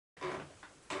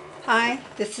Hi,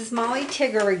 this is Molly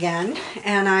Tigger again,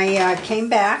 and I came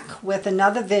back with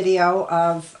another video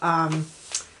of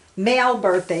mail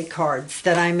birthday cards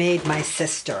that I made my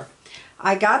sister.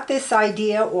 I got this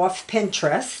idea off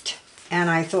Pinterest,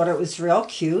 and I thought it was real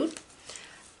cute.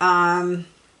 I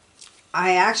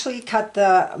actually cut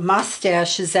the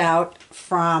mustaches out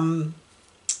from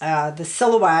the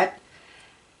silhouette,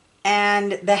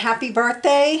 and the happy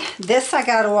birthday, this I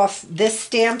got off this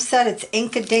stamp set. It's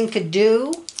Inka Dinka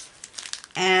Doo.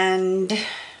 And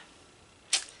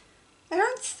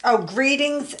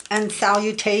greetings and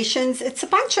salutations. It's a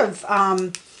bunch of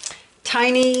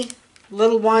tiny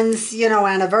little ones, you know,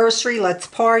 anniversary, let's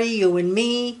party, you and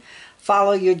me,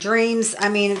 follow your dreams. I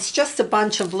mean, it's just a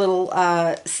bunch of little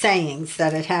sayings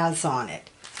that it has on it.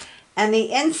 And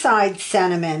the inside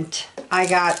sentiment I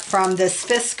got from this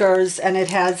Fiskars, and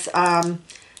it has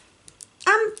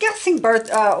I'm guessing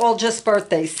all just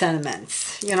birthday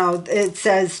sentiments. You know, it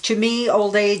says, to me,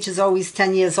 old age is always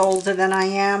 10 years older than I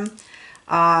am.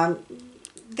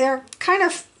 They're kind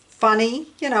of funny,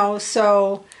 you know,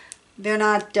 so they're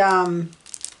not, how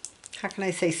can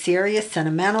I say, serious,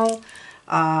 sentimental.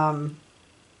 A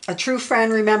true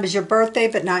friend remembers your birthday,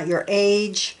 but not your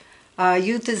age.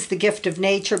 Youth is the gift of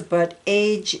nature, but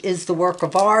age is the work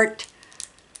of art.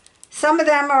 Some of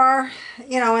them are,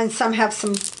 you know, and some have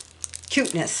some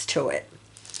cuteness to it.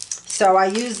 So I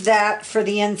used that for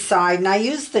the inside, and I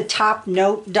used the top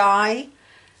note die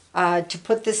to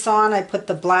put this on. I put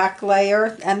the black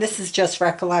layer, and this is just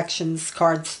Recollections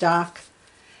cardstock.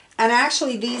 And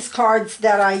actually these cards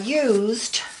that I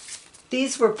used,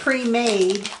 these were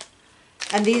pre-made,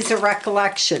 and these are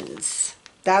Recollections.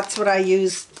 That's what I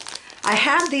used. I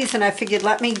have these, and I figured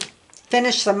let me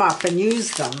finish them up and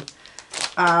use them.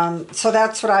 So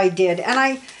that's what I did.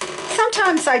 And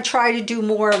sometimes I try to do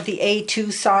more of the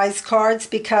A2 size cards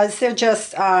because they're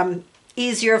just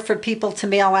easier for people to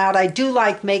mail out. I do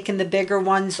like making the bigger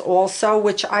ones also,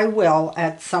 which I will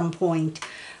at some point.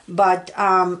 But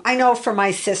I know for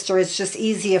my sister, it's just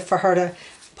easier for her to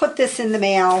put this in the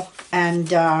mail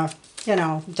and, you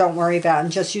know, don't worry about it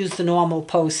and just use the normal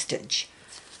postage.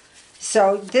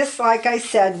 So this, like I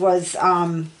said, was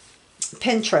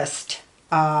Pinterest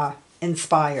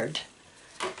inspired.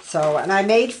 So, and I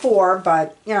made 4,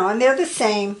 but, you know, and they're the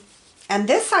same. And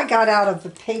this I got out of the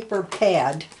paper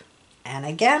pad. And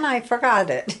again, I forgot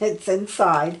it. It's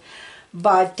inside.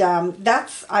 But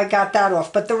I got that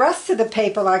off. But the rest of the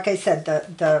paper, like I said,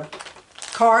 the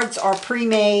cards are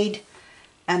pre-made.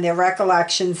 And they're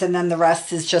Recollections. And then the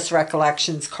rest is just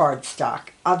Recollections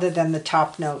cardstock. Other than the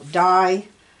top note die.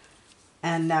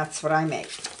 And that's what I made.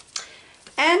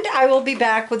 And I will be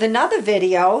back with another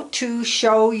video to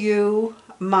show you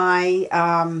my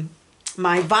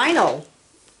my vinyl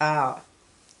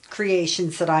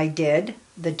creations that I did,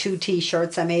 the 2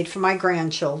 t-shirts I made for my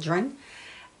grandchildren.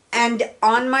 And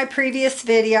on my previous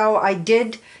video, I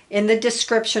did in the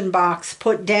description box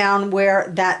put down where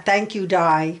that thank you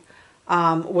die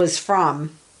was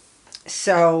from,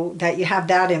 so that you have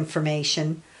that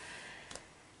information.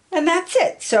 And that's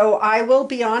it. So I will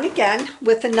be on again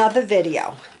with another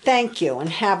video. Thank you and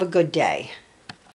have a good day.